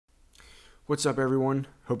What's up, everyone?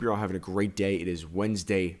 Hope you're all having a great day. It is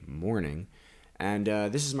Wednesday morning, and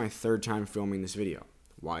this is my third time filming this video.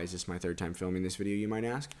 Why is this my third time filming this video, you might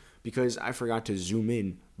ask? Because I forgot to zoom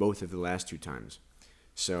in both of the last two times.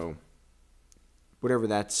 So, whatever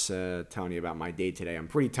that's telling you about my day today, I'm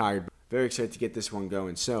pretty tired, but very excited to get this one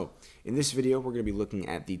going. So, in this video, we're going to be looking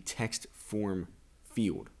at the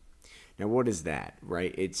TextFormField. Now, what is that,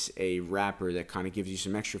 right? It's a wrapper that kind of gives you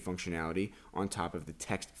some extra functionality on top of the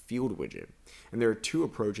TextField widget. And there are two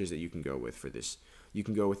approaches that you can go with for this. You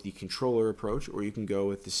can go with the controller approach, or you can go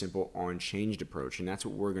with the simple onChanged approach. And that's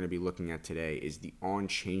what we're going to be looking at today, is the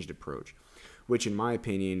onChanged approach, which in my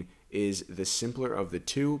opinion is the simpler of the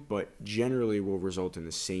two, but generally will result in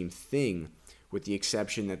the same thing, with the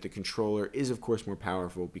exception that the controller is of course more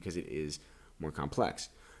powerful because it is more complex.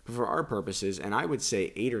 But for our purposes, and I would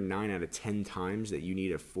say 8 or 9 out of 10 times that you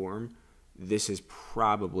need a form, this is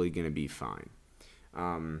probably going to be fine.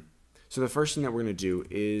 So the first thing that we're going to do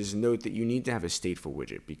is note that you need to have a stateful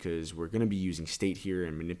widget, because we're going to be using state here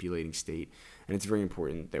and manipulating state, and it's very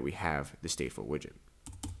important that we have the stateful widget.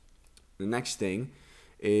 The next thing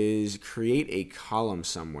is create a column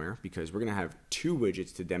somewhere, because we're going to have two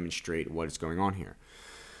widgets to demonstrate what is going on here.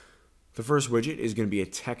 The first widget is going to be a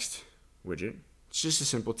text widget. It's just a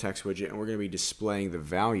simple text widget, and we're going to be displaying the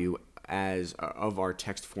value of our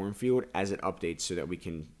text form field as it updates, so that we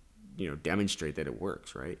can, demonstrate that it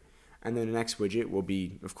works, right? And then the next widget will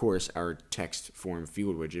be, of course, our text form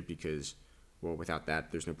field widget, because, well, without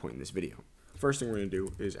that, there's no point in this video. First thing we're going to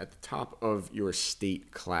do is at the top of your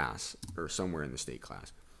state class, or somewhere in the state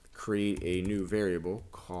class, create a new variable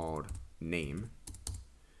called name.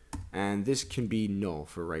 And this can be null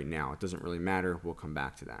for right now. It doesn't really matter. We'll come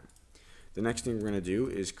back to that. The next thing we're going to do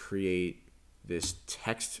is create this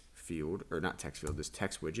text field, or not text field, this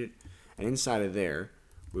text widget. And inside of there,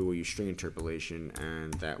 we will use string interpolation,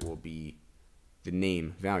 and that will be the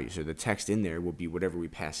name value. So the text in there will be whatever we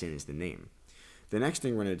pass in as the name. The next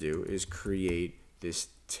thing we're going to do is create this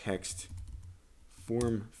text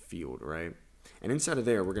form field, right? And inside of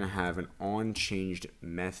there, we're going to have an onChanged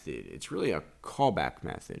method. It's really a callback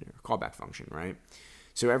method, or callback function, right?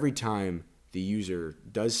 So every time the user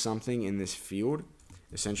does something in this field,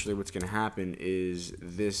 essentially what's going to happen is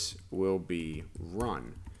this will be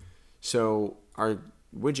run. So our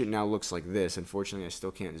widget now looks like this. Unfortunately, I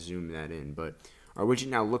still can't zoom that in, but our widget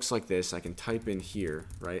now looks like this. I can type in here,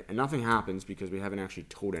 right? And nothing happens because we haven't actually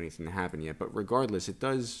told anything to happen yet, but regardless, it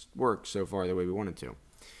does work so far the way we want it to.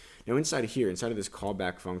 Now inside of here, inside of this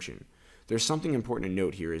callback function, there's something important to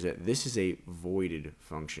note here, is that this is a voided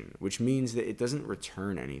function, which means that it doesn't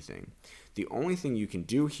return anything. The only thing you can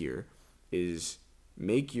do here is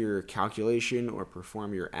make your calculation or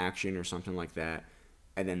perform your action or something like that,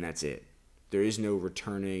 and then that's it. There is no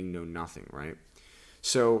returning, no nothing, right?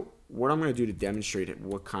 So what I'm going to do to demonstrate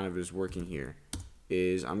what kind of is working here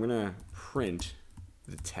is I'm going to print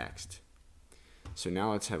the text. So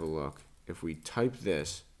now let's have a look. If we type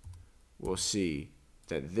this, we'll see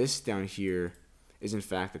that this down here is in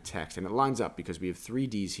fact the text, and it lines up because we have 3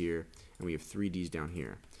 Ds here and we have 3 Ds down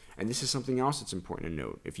here. And this is something else that's important to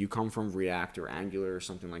note. If you come from React or Angular or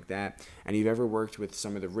something like that, and you've ever worked with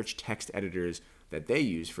some of the rich text editors that they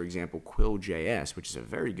use, for example, Quill.js, which is a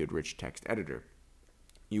very good rich text editor,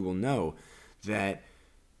 you will know that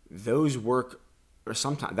those work, or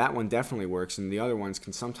sometimes that one definitely works, and the other ones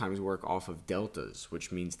can sometimes work off of deltas,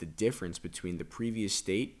 which means the difference between the previous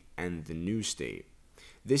state and the new state.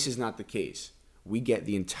 This is not the case. We get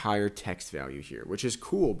the entire text value here, which is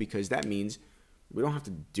cool because that means we don't have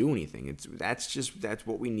to do anything. That's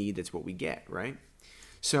what we need. That's what we get, right?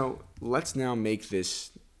 So let's now make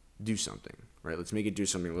this do something, right? Let's make it do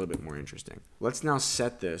something a little bit more interesting. Let's now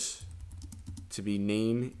set this to be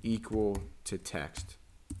name equal to text,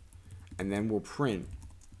 and then we'll print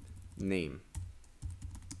name.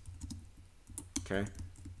 Okay?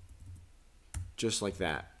 Just like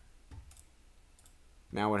that.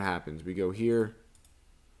 Now what happens? We go here,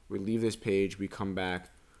 we leave this page, we come back,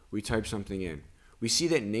 we type something in. We see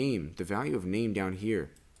that name, the value of name down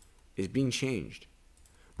here, is being changed.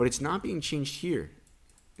 But it's not being changed here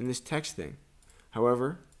in this text thing.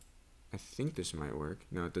 However, I think this might work.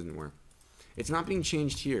 No, it doesn't work. It's not being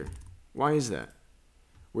changed here. Why is that?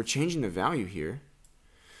 We're changing the value here.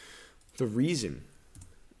 The reason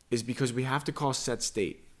is because we have to call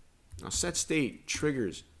setState. Now setState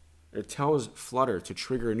triggers, it tells Flutter to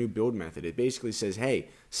trigger a new build method. It basically says, hey,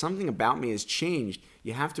 something about me has changed.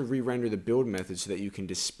 You have to re-render the build method so that you can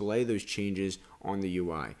display those changes on the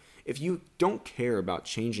UI. If you don't care about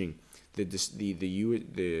changing can't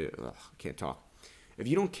talk. If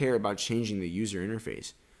you don't care about changing the user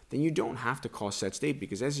interface, then you don't have to call setState,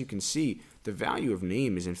 because as you can see, the value of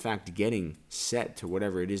name is in fact getting set to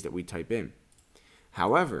whatever it is that we type in.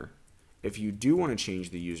 However, if you do want to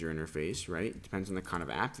change the user interface, right, it depends on the kind of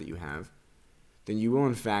app that you have, then you will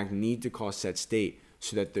in fact need to call setState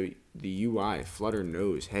so that the UI, Flutter,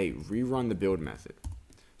 knows, hey, rerun the build method,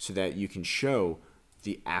 so that you can show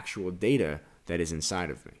the actual data that is inside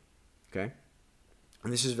of me, okay?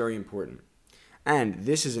 And this is very important. And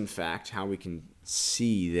this is in fact how we can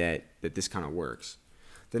see that this kind of works.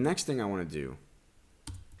 The next thing I want to do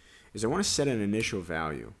is I want to set an initial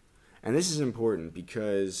value. And this is important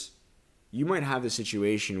because you might have the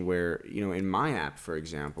situation where, you know, in my app, for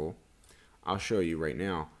example, I'll show you right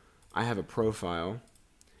now, I have a profile,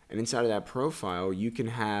 and inside of that profile, you can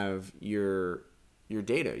have your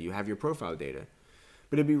data. You have your profile data.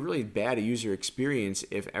 But it'd be really bad a user experience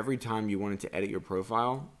if every time you wanted to edit your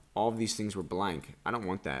profile, all of these things were blank. I don't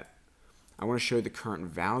want that. I want to show the current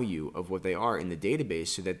value of what they are in the database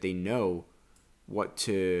so that they know what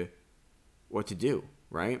to do,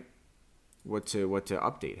 right? What to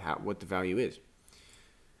update, what the value is.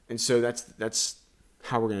 And so that's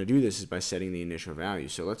how we're going to do this, is by setting the initial value.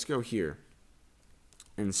 So let's go here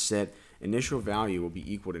and set initial value will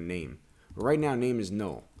be equal to name. But right now name is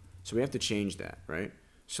null, so we have to change that, right?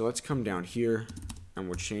 So let's come down here and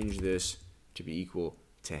we'll change this to be equal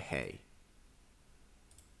to hey.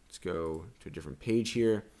 Let's go to a different page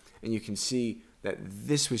here, and you can see that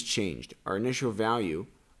this was changed. Our initial value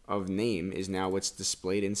of name is now what's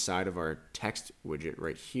displayed inside of our text widget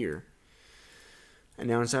right here. And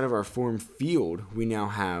now inside of our form field, we now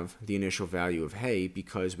have the initial value of hey,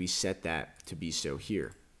 because we set that to be so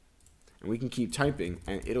here. And we can keep typing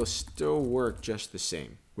and it'll still work just the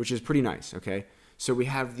same, which is pretty nice, okay? So we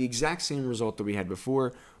have the exact same result that we had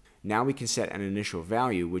before. Now we can set an initial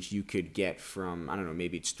value, which you could get from, I don't know,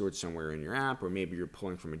 maybe it's stored somewhere in your app, or maybe you're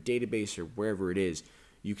pulling from a database, or wherever it is.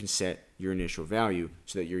 You can set your initial value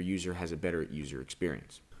so that your user has a better user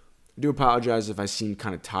experience. I do apologize if I seem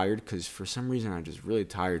kind of tired, because for some reason I'm just really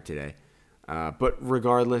tired today. But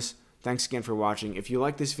regardless, thanks again for watching. If you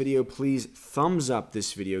like this video, please thumbs up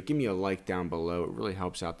this video. Give me a like down below. It really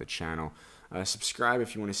helps out the channel. Subscribe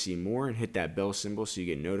if you want to see more, and hit that bell symbol so you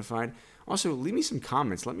get notified. Also, leave me some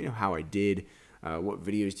comments. Let me know how I did. What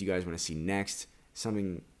videos do you guys want to see next?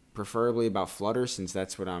 Something preferably about Flutter, since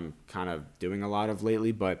that's what I'm kind of doing a lot of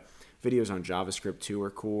lately. But videos on JavaScript too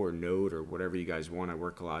are cool, or Node, or whatever you guys want. I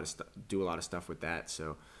work a lot of do a lot of stuff with that.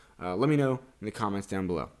 So let me know in the comments down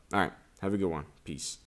below. All right, have a good one. Peace.